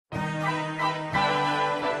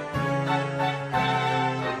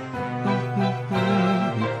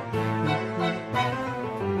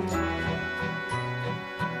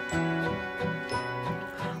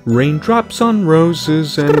Raindrops on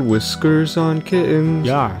roses and whiskers on kittens.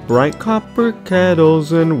 Yeah. Bright copper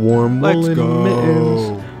kettles and warm woolen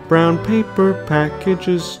mittens. Brown paper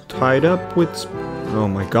packages tied up with oh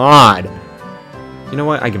my god. You know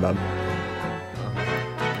what? I give up.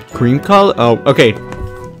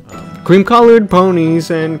 Cream-colored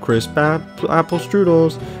ponies and crisp apple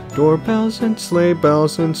strudels. Doorbells and sleigh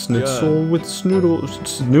bells and schnitzel with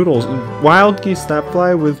noodles. Wild geese that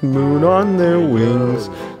fly with moon on their wings.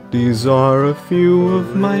 These are a few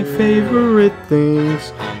of my favorite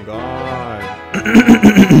things. Oh God.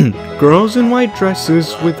 Girls in white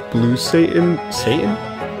dresses with blue Satan?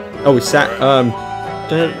 Oh,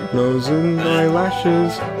 that nose and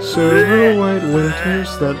eyelashes. Silver white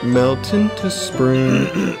winters that melt into spring.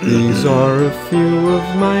 These are a few of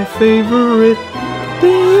my favorite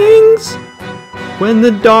things. When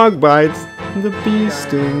the dog bites, the bee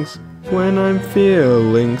stings. When I'm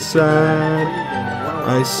feeling sad,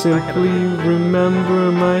 I simply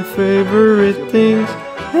remember my favorite things,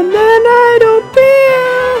 and then I don't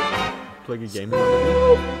feel Play good game.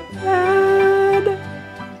 so bad.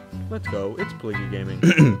 Let's go. It's Pliggy Gaming.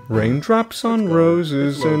 Raindrops on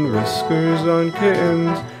roses and whiskers on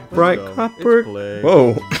kittens. Bright go. copper. It's Plig.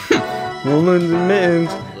 Whoa. Woolens and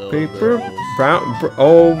mittens. Paper.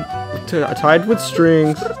 Tied with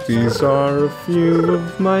strings. These are a few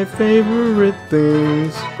of my favorite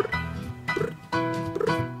things.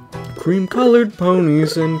 Cream-colored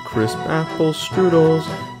ponies and crisp apple strudels.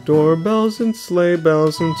 Doorbells and sleigh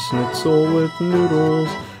bells and schnitzel with noodles.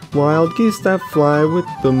 Wild geese that fly with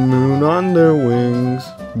the moon on their wings.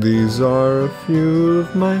 These are a few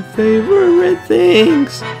of my favorite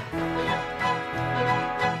things.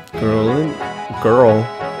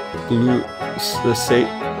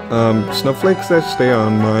 Snowflakes that stay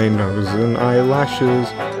on my nose and eyelashes.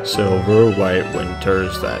 Silver white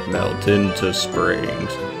winters that melt into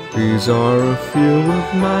springs. These are a few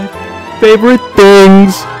of my favorite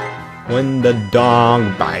things. When the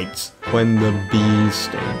dog bites, when the bee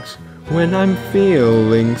stings, when I'm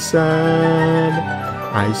feeling sad,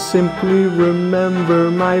 I simply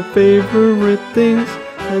remember my favorite things,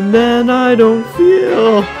 and then I don't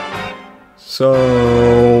feel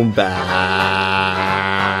so bad.